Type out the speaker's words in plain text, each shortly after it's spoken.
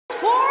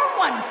for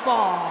one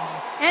fall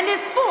and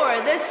is for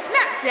the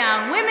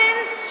Smackdown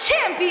Women's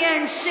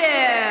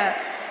Championship.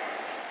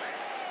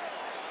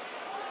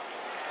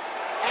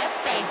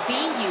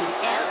 FABULOUS.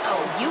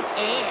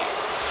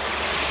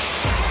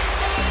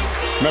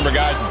 Remember,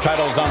 guys, the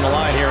title is on the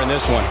line here in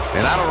this one.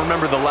 And I don't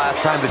remember the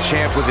last time the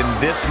champ was in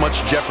this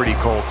much jeopardy,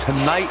 Cole.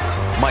 Tonight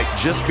might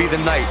just be the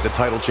night the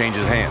title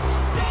changes hands.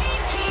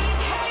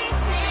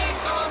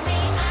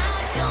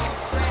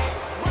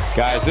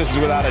 Guys, this is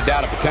without a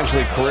doubt a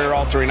potentially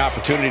career-altering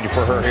opportunity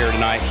for her here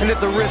tonight. And at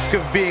the risk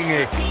of being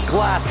a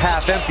glass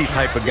half-empty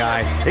type of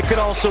guy, it could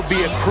also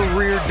be a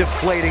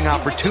career-deflating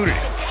opportunity.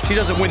 She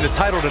doesn't win the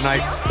title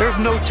tonight, there's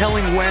no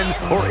telling when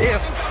or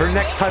if her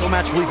next title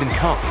match will even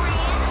come.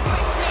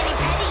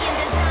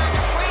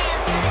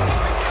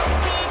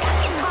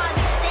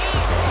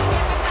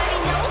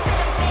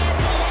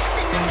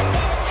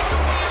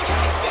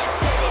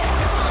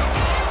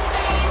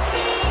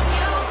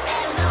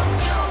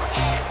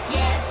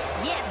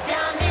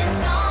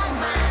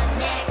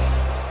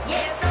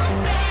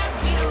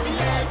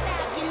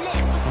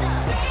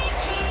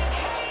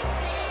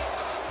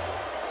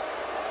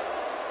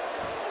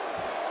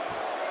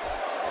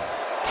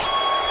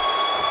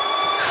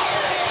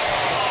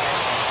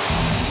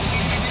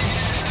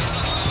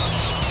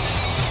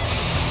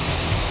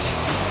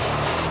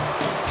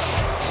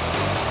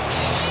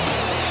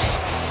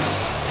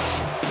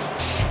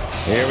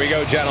 Here we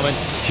go, gentlemen.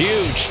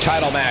 Huge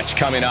title match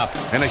coming up.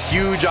 And a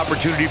huge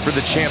opportunity for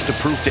the champ to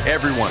prove to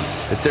everyone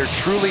that there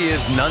truly is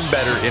none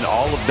better in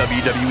all of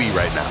WWE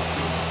right now.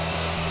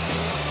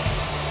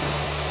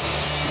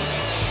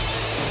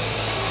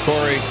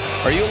 Corey,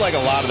 are you like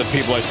a lot of the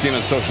people I've seen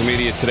on social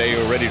media today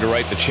who are ready to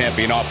write the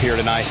champion off here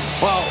tonight?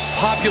 Well,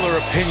 popular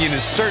opinion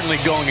is certainly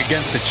going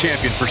against the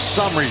champion for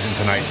some reason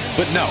tonight.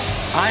 But no,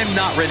 I'm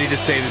not ready to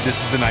say that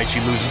this is the night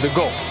she loses the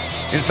gold.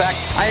 In fact,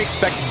 I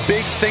expect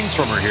big things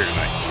from her here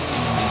tonight.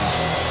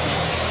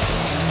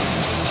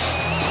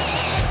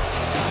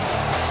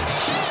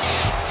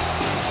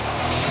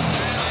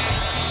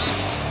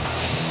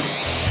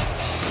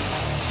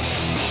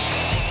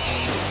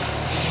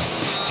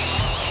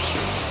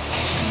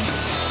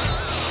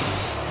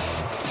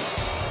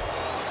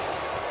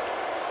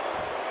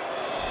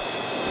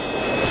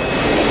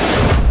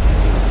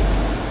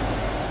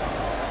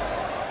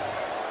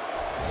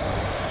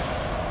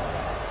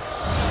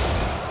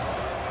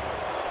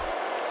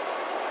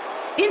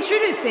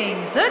 Introducing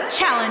the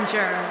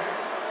challenger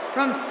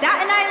from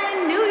Staten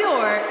Island, New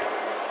York,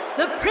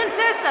 the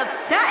Princess of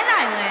Staten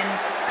Island,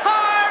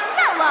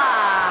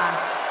 Carmella.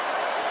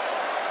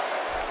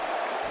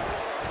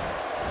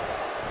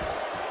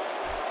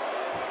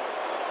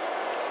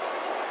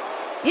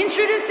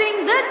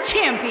 Introducing the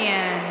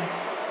champion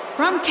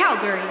from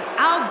Calgary,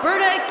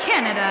 Alberta,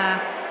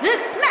 Canada, the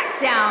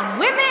Smackdown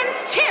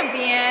Women's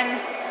Champion,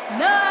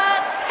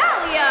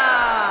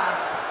 Natalya.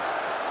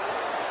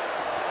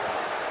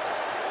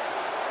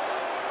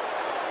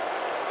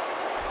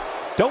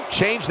 Don't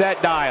change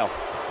that dial.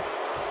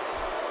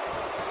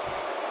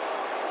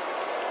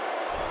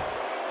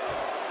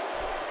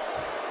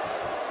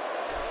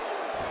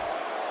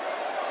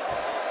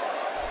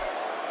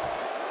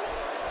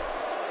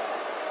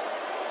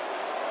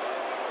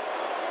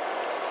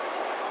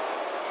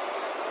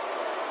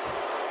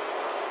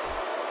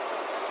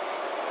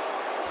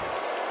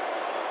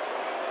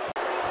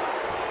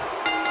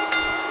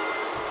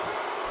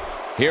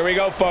 Here we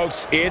go,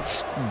 folks.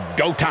 It's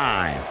go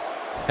time.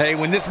 Hey,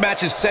 when this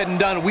match is said and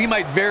done, we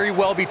might very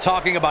well be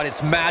talking about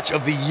its match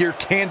of the year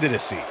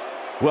candidacy.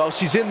 Well,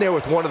 she's in there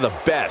with one of the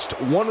best.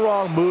 One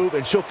wrong move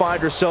and she'll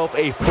find herself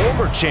a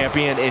former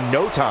champion in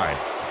no time.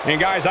 And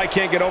guys, I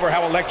can't get over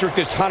how electric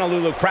this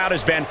Honolulu crowd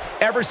has been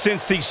ever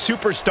since these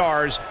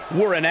superstars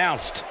were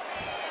announced.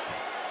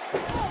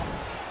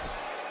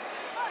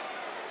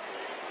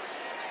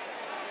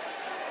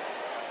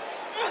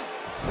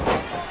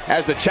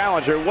 As the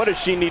challenger, what does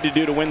she need to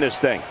do to win this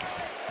thing?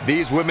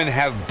 These women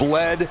have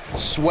bled,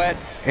 sweat,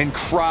 and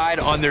cried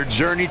on their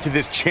journey to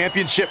this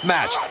championship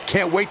match.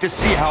 Can't wait to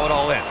see how it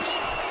all ends.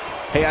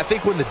 Hey, I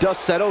think when the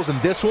dust settles in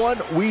this one,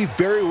 we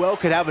very well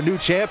could have a new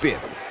champion.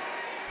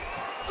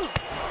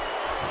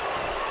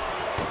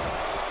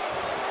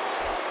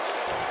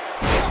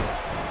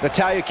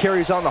 Natalya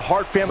carries on the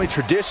Hart family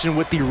tradition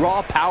with the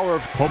raw power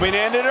of... Hoping to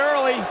end it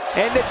early,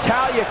 and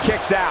Natalya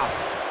kicks out.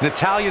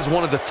 Natalya is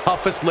one of the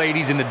toughest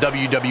ladies in the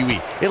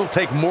WWE. It'll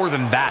take more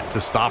than that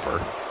to stop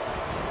her.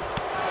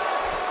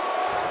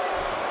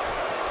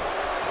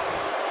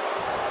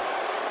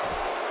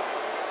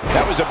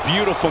 That was a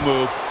beautiful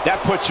move.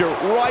 That puts her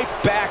right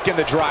back in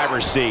the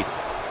driver's seat.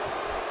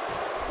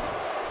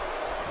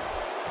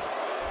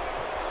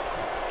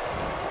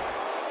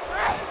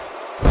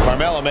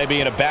 Carmella may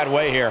be in a bad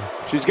way here.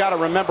 She's got to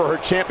remember her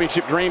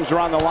championship dreams are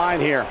on the line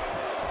here.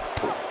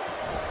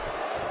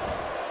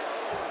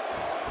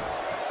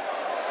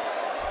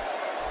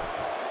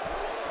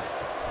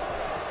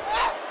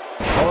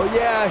 Oh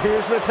yeah,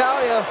 here's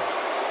Natalya.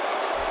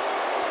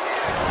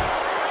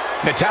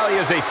 Natalya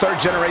is a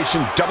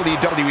third-generation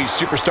WWE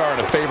superstar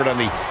and a favorite on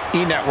the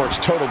E! Network's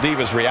Total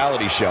Divas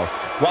reality show.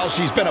 While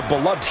she's been a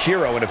beloved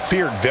hero and a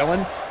feared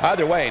villain,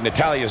 either way,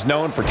 Natalya is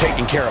known for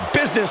taking care of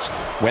business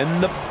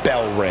when the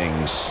bell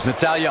rings.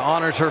 Natalya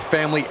honors her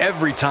family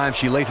every time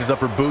she laces up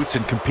her boots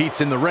and competes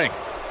in the ring.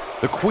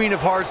 The Queen of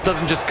Hearts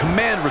doesn't just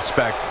command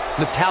respect,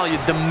 Natalya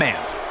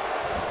demands.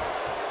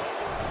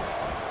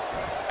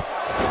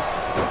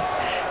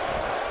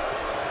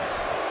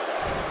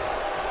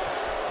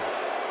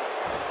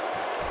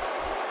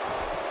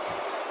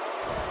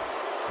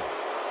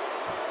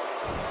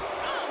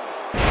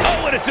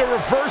 It's a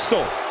reversal.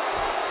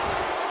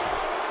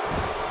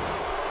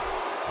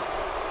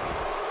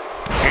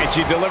 And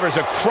she delivers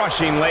a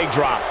crushing leg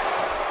drop.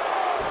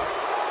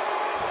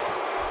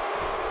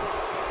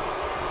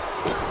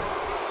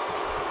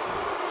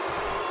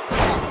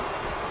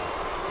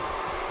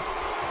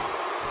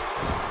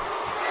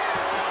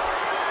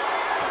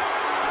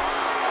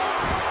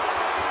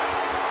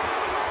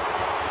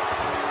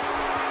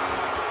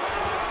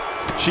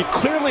 She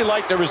clearly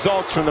liked the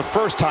results from the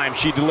first time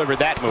she delivered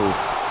that move.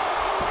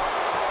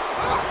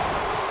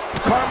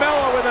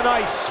 Carmella with a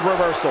nice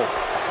reversal.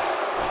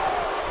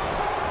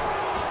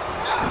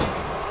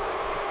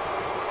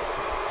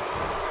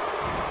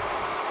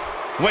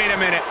 Wait a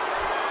minute.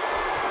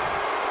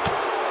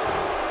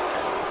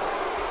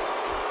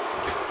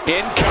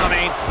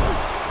 Incoming.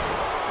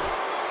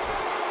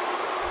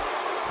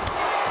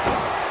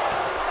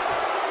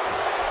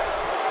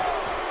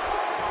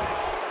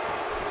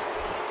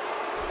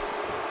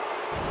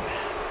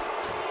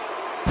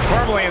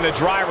 Firmly in the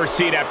driver's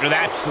seat after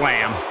that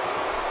slam.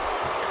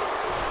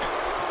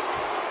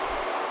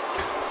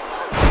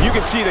 You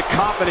can see the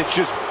confidence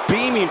just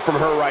beaming from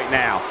her right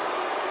now.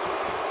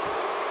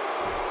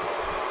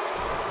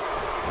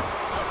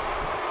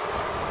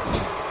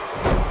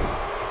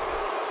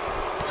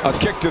 A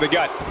kick to the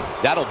gut.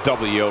 That'll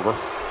double you over.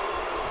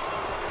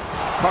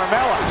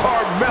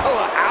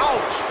 Carmella,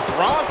 ouch!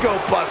 Bronco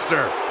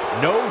buster.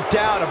 No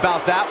doubt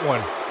about that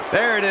one.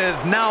 There it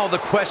is. Now the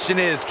question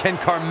is, can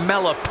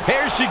Carmella...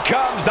 Here she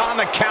comes on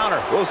the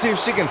counter. We'll see if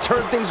she can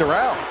turn things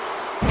around.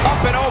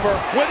 Up and over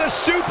with a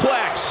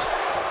suplex.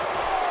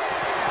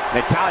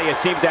 Natalya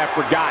seems to have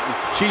forgotten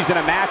she's in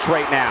a match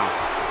right now.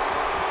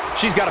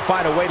 She's got to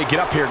find a way to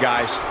get up here,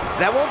 guys.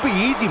 That won't be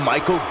easy,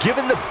 Michael,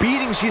 given the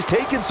beating she's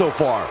taken so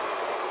far.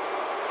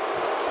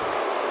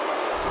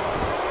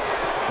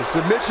 The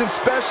submission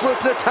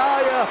specialist,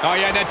 Natalya. Oh,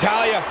 yeah,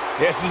 Natalya.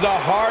 This is a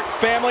Hart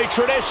family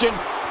tradition.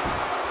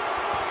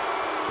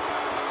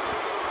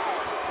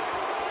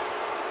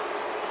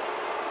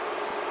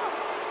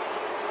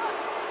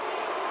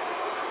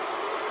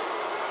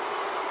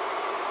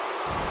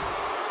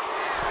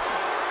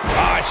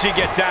 She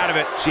gets out of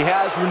it. She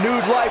has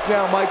renewed life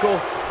now, Michael.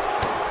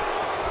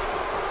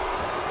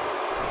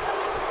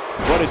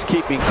 What is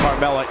keeping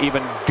Carmella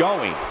even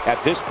going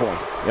at this point?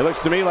 It looks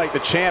to me like the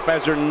champ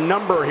has her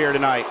number here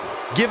tonight.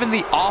 Given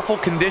the awful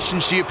condition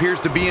she appears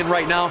to be in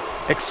right now,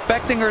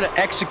 expecting her to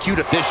execute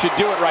a... This should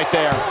do it right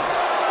there.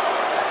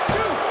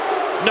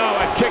 No,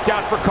 a kick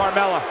out for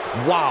Carmella.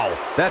 Wow,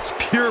 that's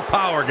pure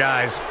power,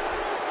 guys.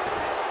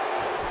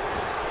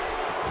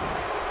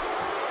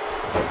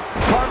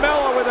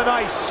 Carmella with a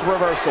nice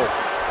reversal.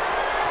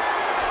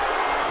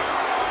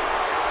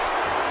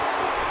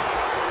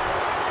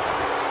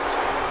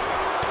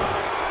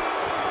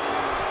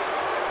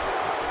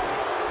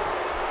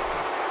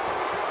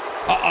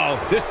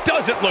 Uh-oh, this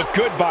doesn't look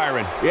good,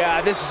 Byron.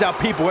 Yeah, this is how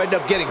people end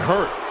up getting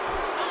hurt.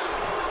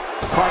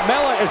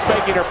 Carmella is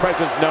making her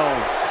presence known.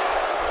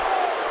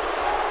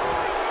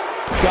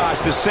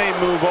 Gosh, the same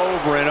move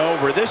over and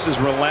over. This is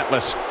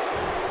relentless.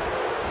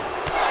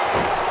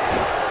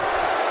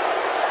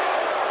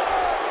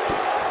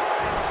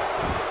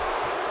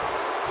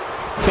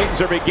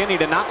 Things are beginning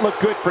to not look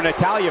good for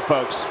Natalya,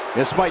 folks.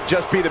 This might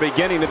just be the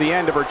beginning of the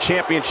end of her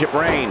championship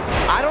reign.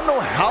 I don't know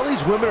how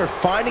these women are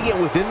finding it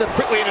within the...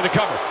 Quickly into the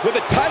cover with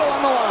the title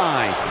on the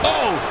line.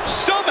 Oh,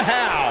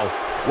 somehow.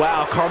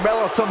 Wow,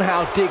 Carmella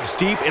somehow digs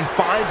deep and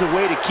finds a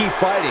way to keep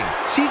fighting.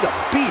 She's a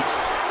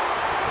beast.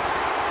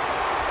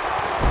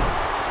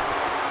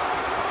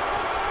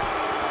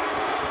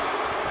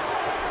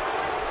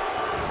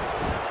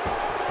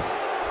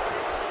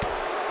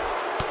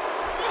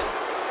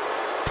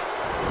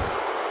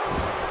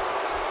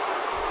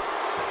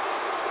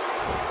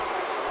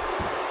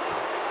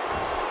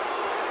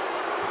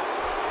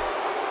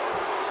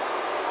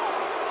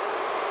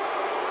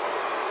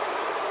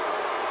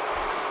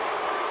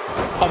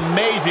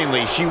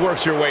 Amazingly, she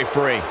works her way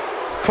free.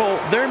 Cole,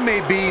 there may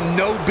be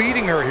no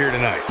beating her here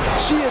tonight.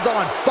 She is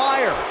on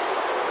fire.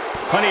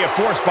 Plenty of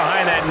force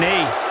behind that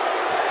knee.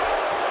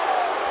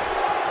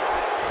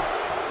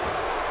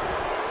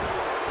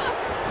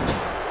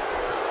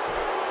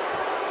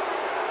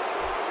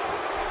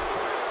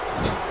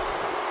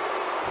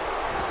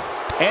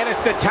 And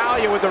it's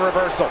Natalya with the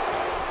reversal.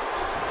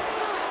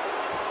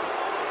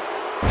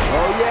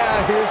 Oh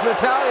yeah, here's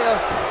Natalya.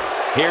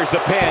 Here's the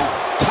pin.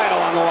 Title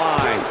on the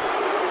line.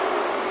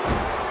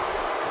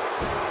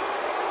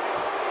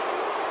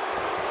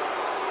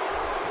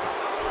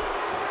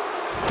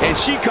 And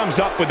she comes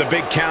up with a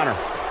big counter.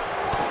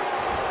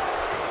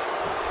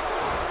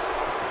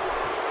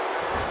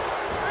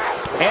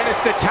 And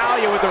it's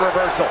Natalya with the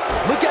reversal.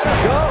 Look at her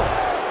go.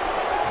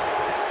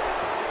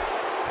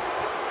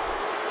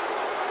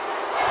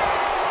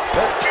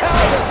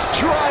 Natalya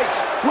strikes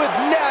with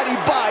natty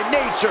by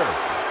nature.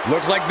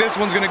 Looks like this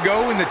one's gonna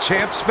go in the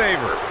champ's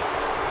favor.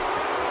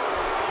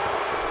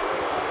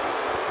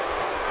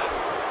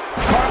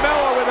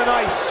 Carmella with a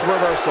nice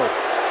reversal.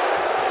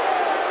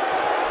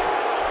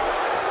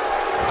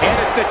 And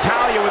it's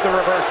Natalya with the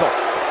reversal.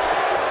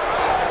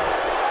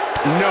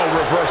 No,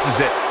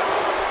 reverses it.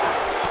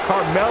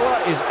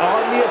 Carmella is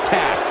on the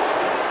attack.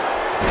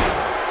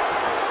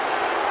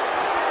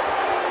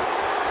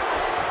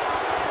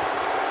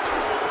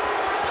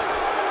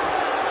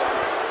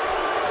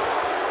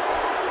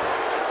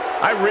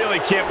 I really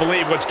can't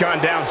believe what's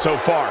gone down so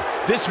far.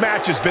 This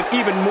match has been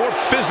even more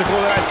physical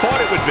than I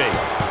thought it would be.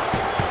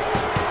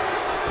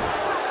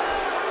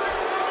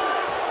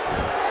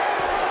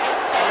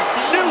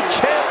 New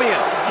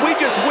champion. We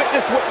just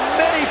witnessed what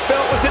many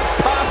felt was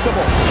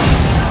impossible.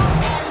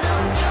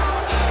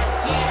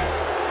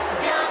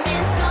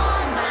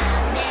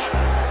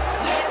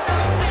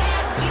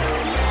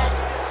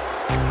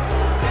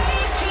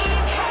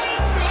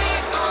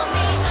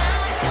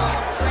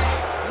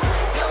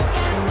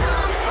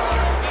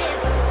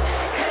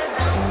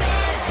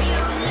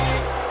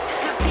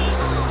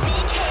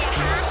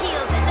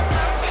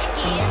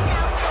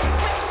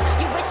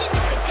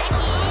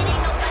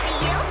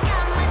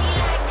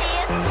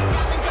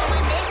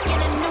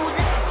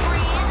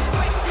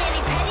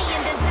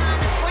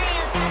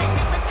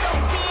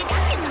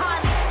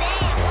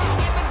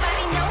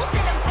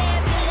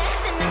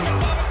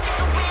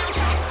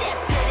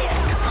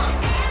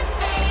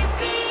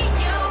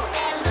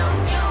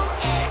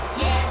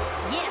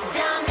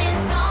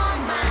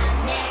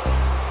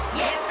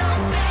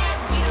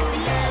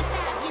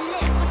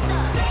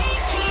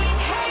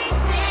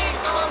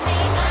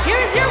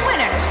 Your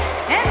winner,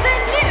 and the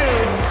new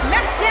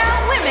Smackdown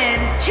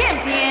Women's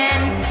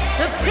Champion,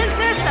 the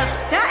Princess of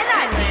Staten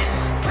Island,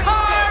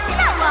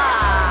 Carmella!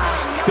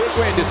 Big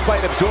win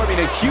despite absorbing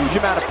a huge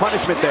amount of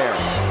punishment there.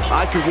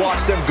 I could watch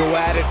them go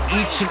at it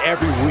each and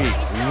every week.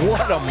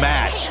 What a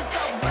match.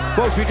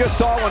 Folks, we just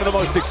saw one of the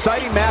most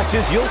exciting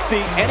matches you'll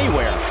see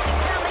anywhere.